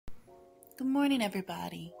Good morning,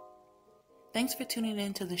 everybody. Thanks for tuning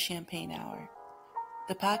in to the Champagne Hour,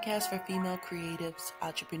 the podcast for female creatives,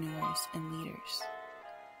 entrepreneurs, and leaders.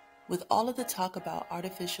 With all of the talk about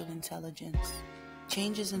artificial intelligence,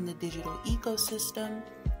 changes in the digital ecosystem,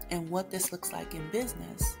 and what this looks like in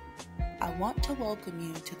business, I want to welcome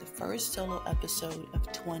you to the first solo episode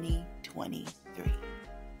of 2023.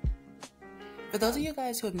 For those of you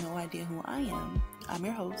guys who have no idea who I am, I'm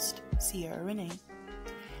your host, Sierra Renee.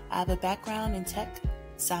 I have a background in tech,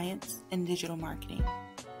 science, and digital marketing.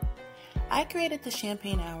 I created the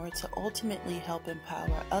Champagne Hour to ultimately help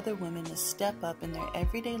empower other women to step up in their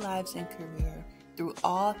everyday lives and career through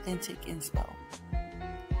authentic inspo.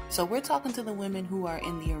 So we're talking to the women who are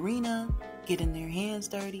in the arena, getting their hands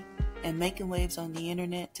dirty, and making waves on the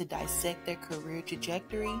internet to dissect their career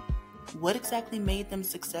trajectory, what exactly made them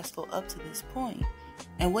successful up to this point,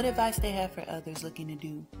 and what advice they have for others looking to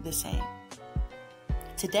do the same.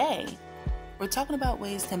 Today, we're talking about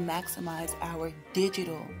ways to maximize our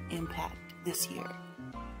digital impact this year.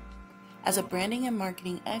 As a branding and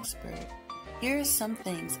marketing expert, here are some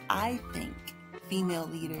things I think female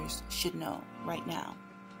leaders should know right now.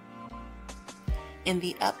 In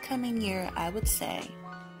the upcoming year, I would say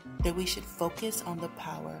that we should focus on the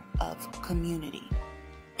power of community,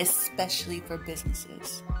 especially for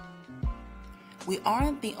businesses. We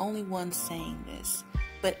aren't the only ones saying this,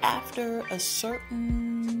 but after a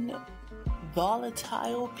certain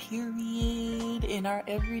volatile period in our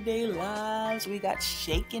everyday lives, we got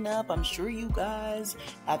shaken up. I'm sure you guys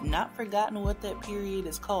have not forgotten what that period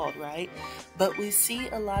is called, right? But we see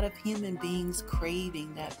a lot of human beings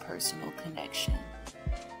craving that personal connection.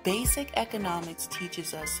 Basic economics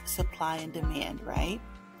teaches us supply and demand, right?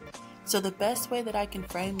 So the best way that I can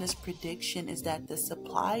frame this prediction is that the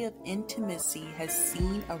supply of intimacy has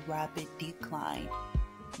seen a rapid decline.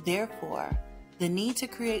 Therefore, the need to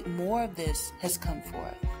create more of this has come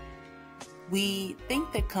forth. We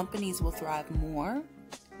think that companies will thrive more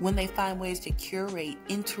when they find ways to curate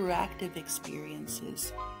interactive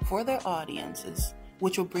experiences for their audiences,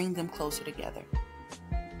 which will bring them closer together.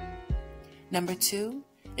 Number 2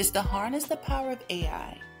 is to harness the power of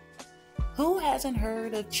AI. Who hasn't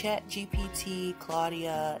heard of ChatGPT,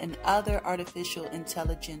 Claudia, and other artificial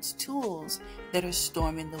intelligence tools that are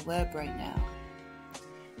storming the web right now?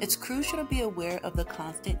 It's crucial to be aware of the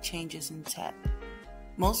constant changes in tech.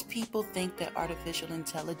 Most people think that artificial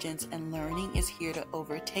intelligence and learning is here to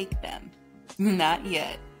overtake them. Not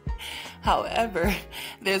yet. However,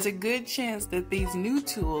 there's a good chance that these new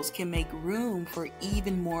tools can make room for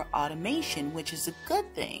even more automation, which is a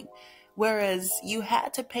good thing. Whereas you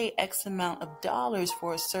had to pay X amount of dollars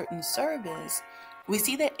for a certain service, we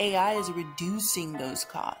see that AI is reducing those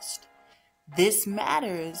costs. This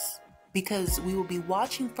matters because we will be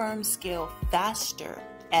watching firms scale faster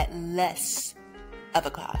at less of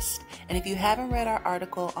a cost. And if you haven't read our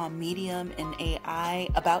article on Medium and AI,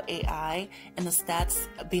 about AI and the stats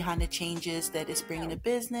behind the changes that it's bringing to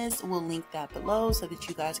business, we'll link that below so that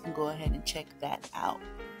you guys can go ahead and check that out.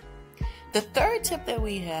 The third tip that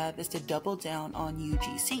we have is to double down on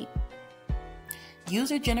UGC.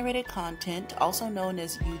 User-generated content, also known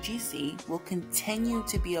as UGC, will continue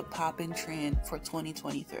to be a pop-in trend for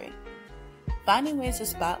 2023. Finding ways to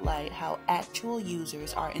spotlight how actual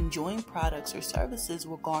users are enjoying products or services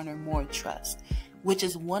will garner more trust, which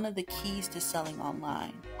is one of the keys to selling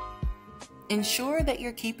online. Ensure that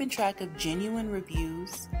you're keeping track of genuine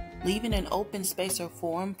reviews, leaving an open space or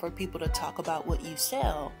forum for people to talk about what you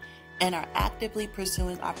sell, and are actively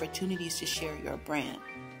pursuing opportunities to share your brand.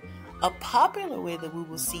 A popular way that we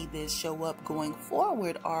will see this show up going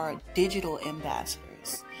forward are digital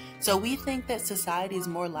ambassadors. So we think that society is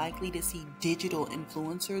more likely to see digital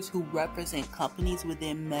influencers who represent companies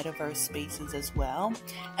within metaverse spaces as well.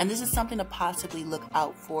 And this is something to possibly look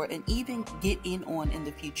out for and even get in on in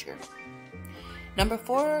the future. Number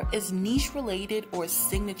 4 is niche related or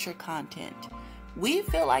signature content. We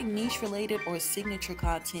feel like niche related or signature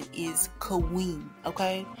content is queen,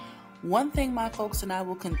 okay? One thing my folks and I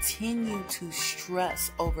will continue to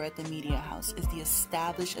stress over at the Media House is the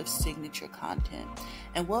establish of signature content.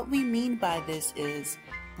 And what we mean by this is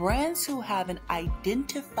brands who have an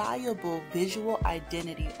identifiable visual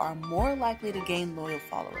identity are more likely to gain loyal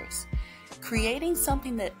followers. Creating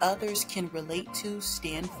something that others can relate to,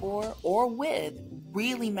 stand for, or with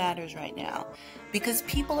really matters right now because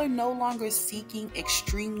people are no longer seeking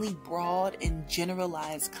extremely broad and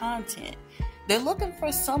generalized content. They're looking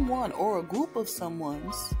for someone or a group of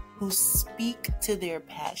someones who speak to their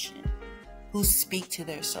passion, who speak to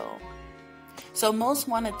their soul. So most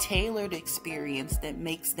want a tailored experience that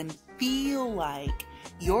makes them feel like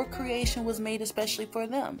your creation was made especially for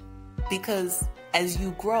them. because as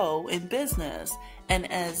you grow in business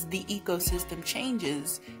and as the ecosystem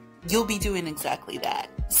changes, you'll be doing exactly that.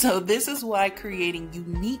 So this is why creating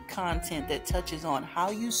unique content that touches on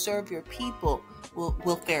how you serve your people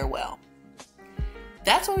will fare well.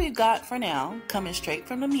 That's what we've got for now, coming straight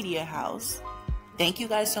from the media house. Thank you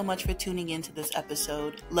guys so much for tuning into this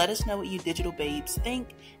episode. Let us know what you digital babes think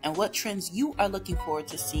and what trends you are looking forward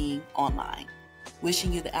to seeing online.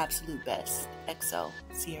 Wishing you the absolute best. XO,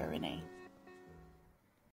 Sierra Renee.